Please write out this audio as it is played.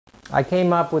I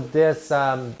came up with this.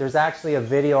 There's actually a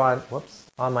video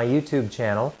on my YouTube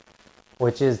channel,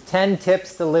 which is 10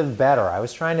 tips to live better. I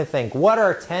was trying to think, what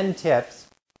are 10 tips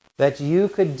that you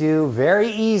could do very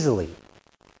easily?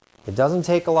 It doesn't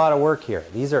take a lot of work here.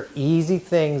 These are easy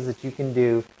things that you can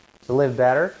do to live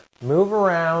better. Move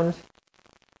around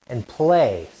and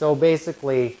play. So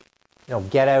basically,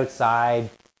 get outside.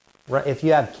 If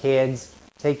you have kids,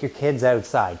 take your kids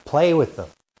outside. Play with them.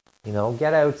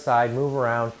 Get outside, move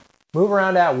around. Move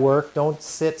around at work. Don't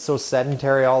sit so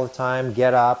sedentary all the time.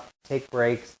 Get up, take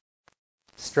breaks.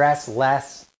 Stress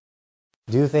less.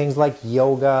 Do things like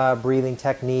yoga, breathing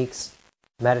techniques,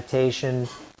 meditation.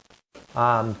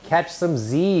 Catch some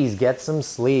Z's, get some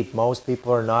sleep. Most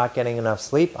people are not getting enough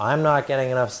sleep. I'm not getting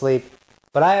enough sleep.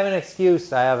 But I have an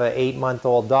excuse. I have an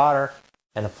 8-month-old daughter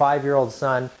and a 5-year-old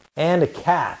son and a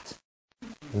cat.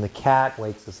 And the cat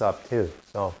wakes us up too.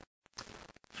 So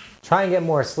try and get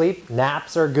more sleep.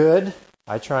 Naps are good.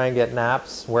 I try and get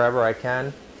naps wherever I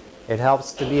can. It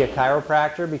helps to be a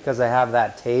chiropractor because I have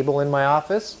that table in my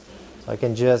office. So I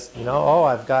can just,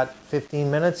 I've got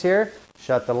 15 minutes here,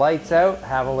 shut the lights out,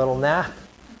 have a little nap.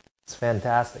 It's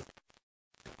fantastic.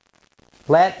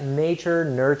 Let nature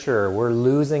nurture. We're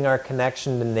losing our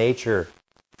connection to nature.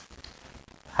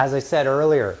 As I said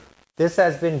earlier, this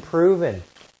has been proven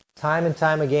time and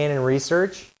time again in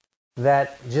research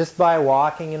that just by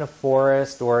walking in a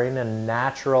forest or in a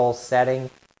natural setting,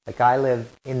 like I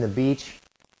live in the beach,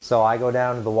 so I go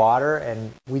down to the water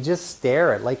and we just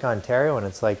stare at Lake Ontario and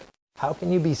it's like, how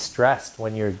can you be stressed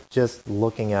when you're just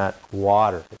looking at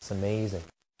water? It's amazing.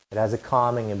 It has a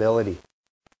calming ability.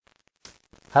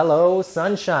 Hello,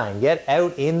 sunshine. Get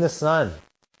out in the sun,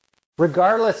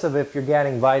 regardless of if you're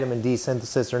getting vitamin D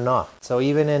synthesis or not. So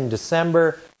even in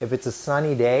December, if it's a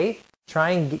sunny day,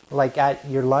 try and, at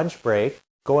your lunch break,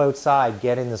 go outside,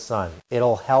 get in the sun.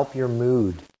 It'll help your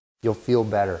mood. You'll feel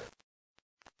better.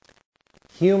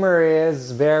 Humor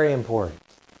is very important.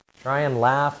 Try and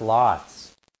laugh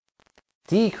lots.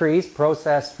 Decrease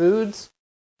processed foods.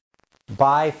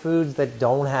 Buy foods that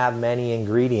don't have many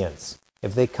ingredients.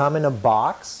 If they come in a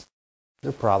box,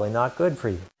 they're probably not good for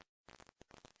you.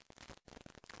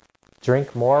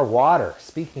 Drink more water.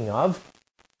 Speaking of,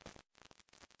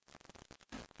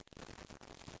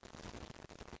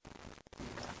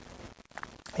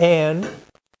 and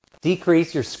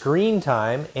decrease your screen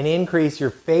time and increase your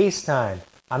face time.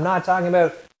 I'm not talking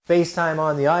about FaceTime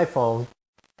on the iPhone.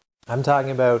 I'm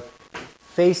talking about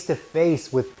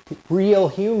face-to-face with real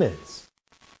humans.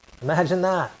 Imagine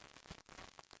that.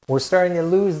 We're starting to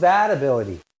lose that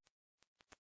ability.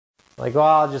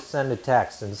 I'll just send a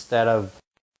text instead of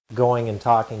going and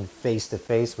talking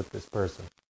face-to-face with this person.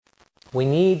 We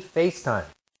need FaceTime.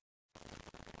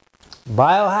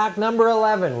 Biohack number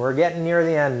 11. We're getting near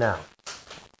the end now.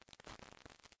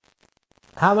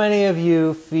 How many of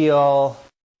you feel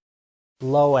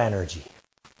low energy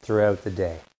throughout the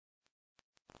day?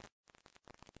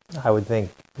 I would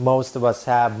think most of us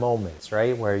have moments,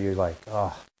 right? Where you're like,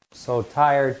 oh, so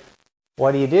tired.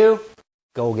 What do?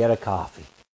 Go get a coffee.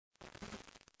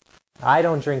 I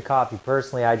don't drink coffee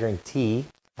personally. I drink tea.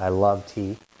 I love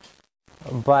tea.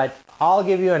 But I'll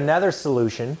give you another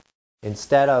solution.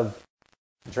 Instead of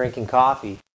drinking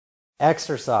coffee,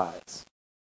 exercise.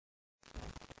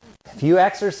 If you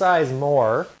exercise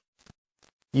more,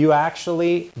 you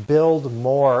actually build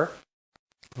more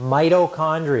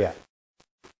mitochondria.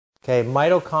 Okay,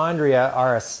 mitochondria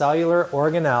are a cellular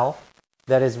organelle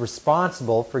that is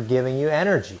responsible for giving you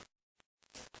energy.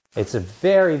 It's a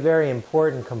very, very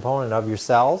important component of your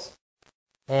cells.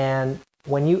 And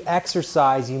when you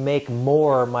exercise, you make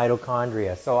more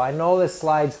mitochondria. So I know this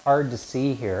slide's hard to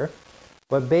see here,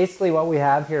 but basically what we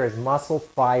have here is muscle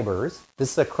fibers.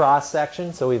 This is a cross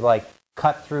section, so we've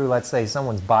cut through, let's say,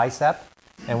 someone's bicep,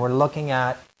 and we're looking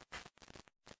at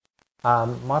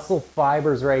muscle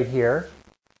fibers right here.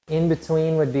 In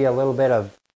between would be a little bit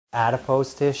of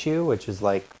adipose tissue, which is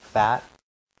like fat.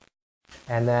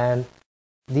 And then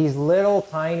these little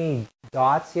tiny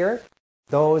dots here,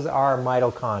 those are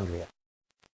mitochondria.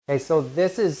 Okay, so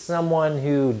this is someone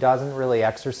who doesn't really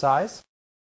exercise.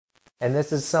 And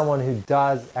this is someone who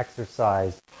does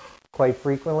exercise quite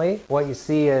frequently. What you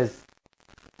see is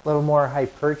a little more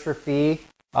hypertrophy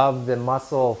of the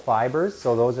muscle fibers,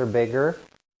 so those are bigger.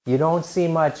 You don't see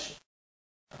much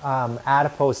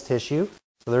adipose tissue,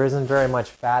 so there isn't very much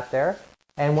fat there.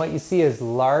 And what you see is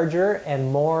larger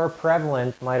and more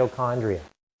prevalent mitochondria.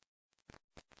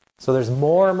 So there's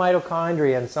more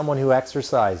mitochondria in someone who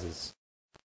exercises.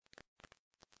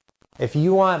 If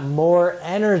you want more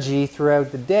energy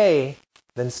throughout the day,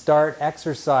 then start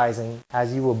exercising,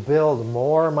 as you will build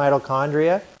more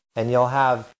mitochondria and you'll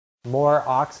have more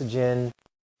oxygen.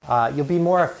 You'll be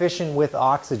more efficient with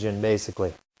oxygen,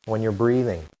 basically, when you're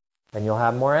breathing, and you'll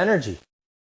have more energy.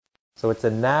 So it's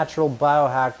a natural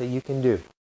biohack that you can do.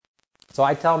 So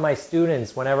I tell my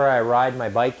students whenever I ride my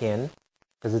bike in,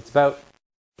 because it's about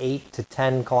 8 to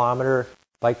 10 kilometer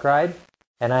bike ride,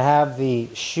 and I have the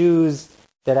shoes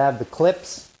that have the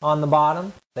clips on the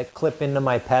bottom that clip into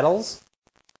my pedals.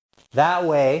 That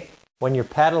way, when you're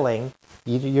pedaling,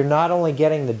 you're not only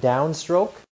getting the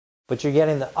downstroke, but you're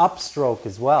getting the upstroke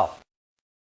as well.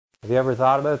 Have you ever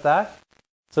thought about that?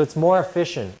 So it's more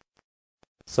efficient.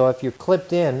 So if you're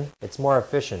clipped in, it's more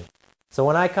efficient. So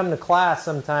when I come to class,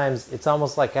 sometimes it's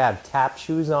almost like I have tap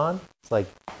shoes on. It's like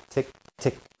tick,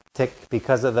 tick, tick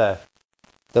because of the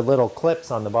little clips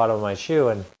on the bottom of my shoe.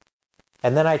 And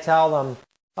then I tell them,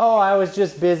 oh, I was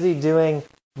just busy doing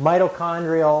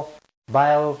mitochondrial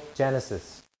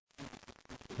biogenesis.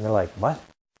 And they're like, what?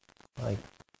 Like,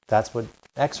 that's what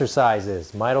exercise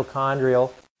is,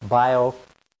 mitochondrial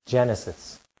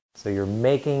biogenesis. So you're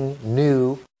making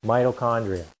new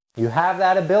mitochondria. You have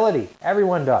that ability.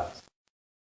 Everyone does.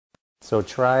 So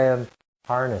try and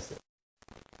harness it.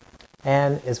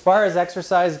 And as far as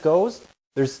exercise goes,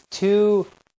 the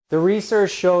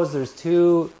research shows there's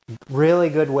two really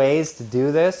good ways to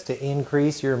do this to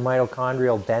increase your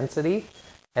mitochondrial density.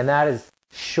 And that is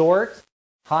short,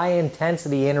 high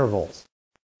intensity intervals.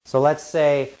 So let's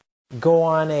say go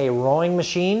on a rowing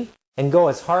machine and go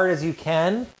as hard as you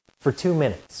can for 2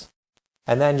 minutes.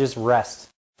 And then just rest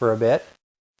for a bit.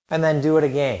 And then do it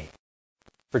again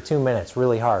for 2 minutes,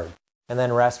 really hard. And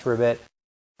then rest for a bit.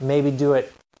 Maybe do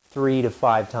it 3 to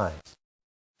 5 times.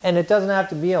 And it doesn't have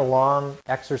to be a long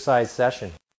exercise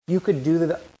session. You could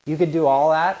do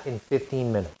all that in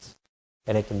 15 minutes.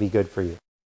 And it can be good for you.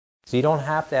 So you don't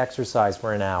have to exercise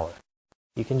for an hour.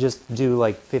 You can just do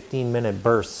like 15-minute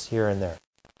bursts here and there.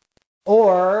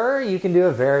 Or you can do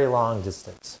a very long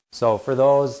distance. So for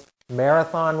those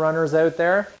marathon runners out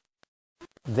there,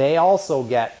 they also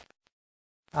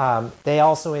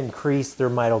increase their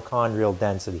mitochondrial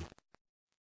density.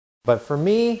 But for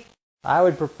me, I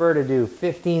would prefer to do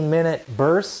 15-minute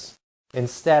bursts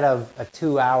instead of a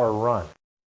 2-hour run.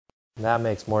 And that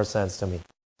makes more sense to me.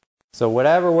 So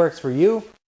whatever works for you,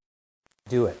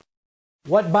 do it.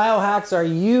 What biohacks are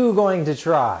you going to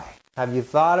try? Have you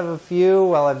thought of a few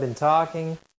while I've been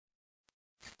talking?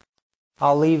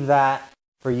 I'll leave that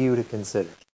for you to consider.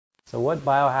 So what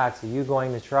biohacks are you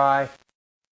going to try?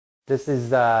 This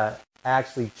is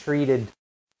actually treated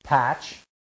Patch,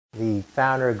 the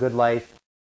founder of Good Life,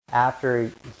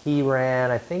 after he ran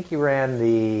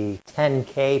the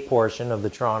 10K portion of the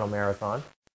Toronto Marathon.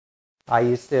 I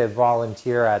used to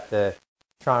volunteer at the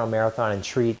Toronto Marathon and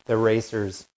treat the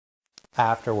racers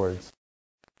afterwards.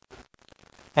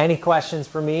 Any questions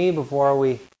for me before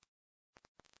we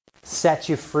set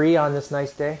you free on this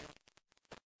nice day?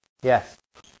 Yes.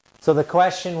 So the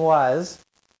question was,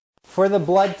 for the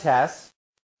blood test,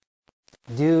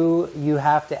 do you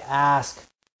have to ask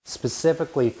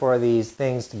specifically for these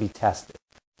things to be tested?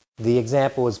 The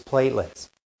example was platelets.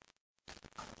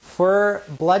 For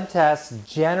blood tests,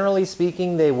 generally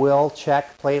speaking, they will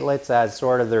check platelets as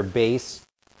sort of their base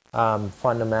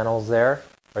fundamentals there,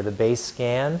 or the base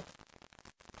scan.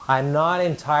 I'm not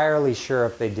entirely sure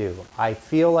if they do. I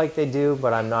feel like they do,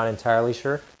 but I'm not entirely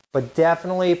sure. But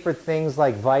definitely for things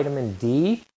like vitamin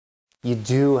D, you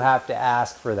do have to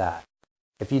ask for that.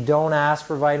 If you don't ask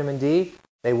for vitamin D,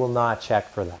 they will not check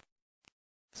for that.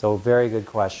 So very good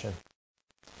question.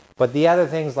 But the other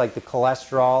things like the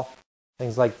cholesterol,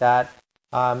 things like that,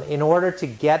 in order to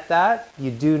get that,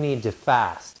 you do need to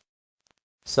fast.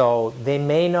 So they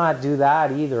may not do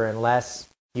that either unless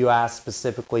you ask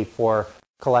specifically for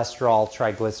cholesterol,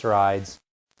 triglycerides.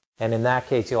 And in that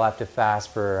case, you'll have to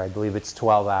fast for, I believe it's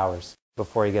 12 hours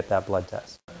before you get that blood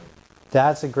test.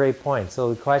 That's a great point.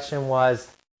 So the question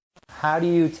was, how do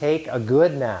you take a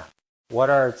good nap? What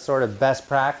are sort of best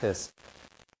practice?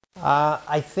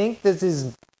 I think this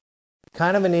is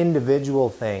kind of an individual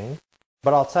thing,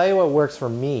 but I'll tell you what works for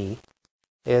me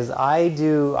is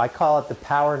I call it the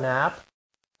power nap,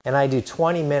 and I do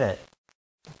 20-minute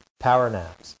power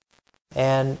naps.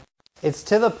 And it's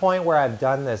to the point where I've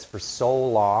done this for so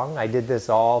long. I did this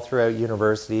all throughout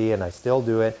university, and I still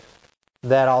do it,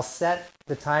 that I'll set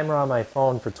the timer on my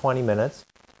phone for 20 minutes.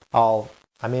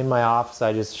 I'm in my office.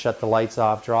 I just shut the lights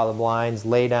off, draw the blinds,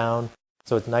 lay down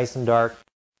so it's nice and dark.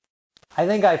 I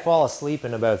think I fall asleep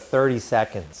in about 30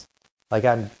 seconds.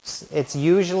 It's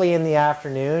usually in the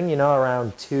afternoon,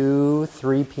 around 2,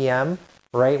 3 p.m.,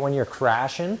 right when you're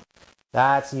crashing.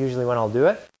 That's usually when I'll do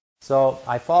it. So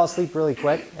I fall asleep really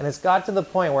quick, and it's got to the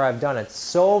point where I've done it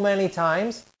so many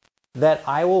times that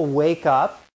I will wake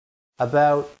up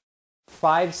about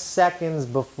 5 seconds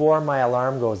before my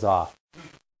alarm goes off.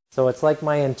 So it's like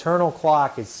my internal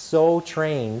clock is so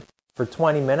trained for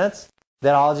 20 minutes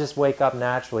that I'll just wake up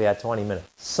naturally at 20 minutes.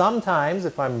 Sometimes,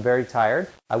 if I'm very tired,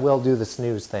 I will do the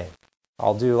snooze thing.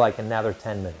 I'll do like another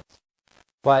 10 minutes.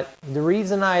 But the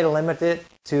reason I limit it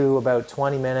to about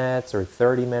 20 minutes or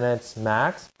 30 minutes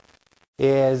max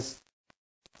is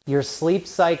your sleep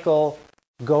cycle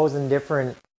goes in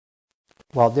different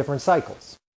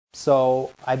cycles.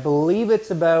 So I believe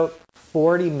it's about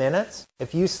 40 minutes.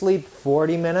 If you sleep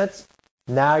 40 minutes,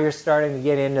 now you're starting to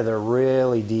get into the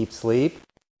really deep sleep.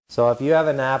 So if you have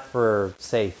a nap for,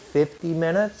 say, 50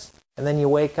 minutes, and then you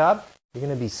wake up, you're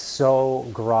going to be so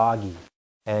groggy,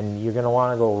 and you're going to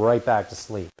want to go right back to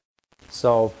sleep.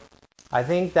 So I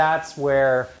think that's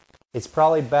where it's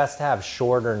probably best to have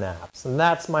shorter naps. And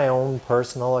that's my own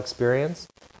personal experience.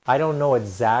 I don't know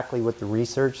exactly what the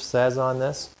research says on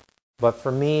this, but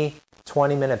for me,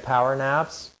 20-minute power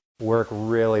naps work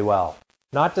really well.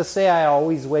 Not to say I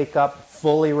always wake up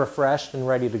fully refreshed and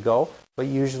ready to go, but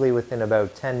usually within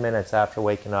about 10 minutes after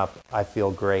waking up, I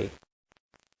feel great.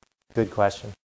 Good question.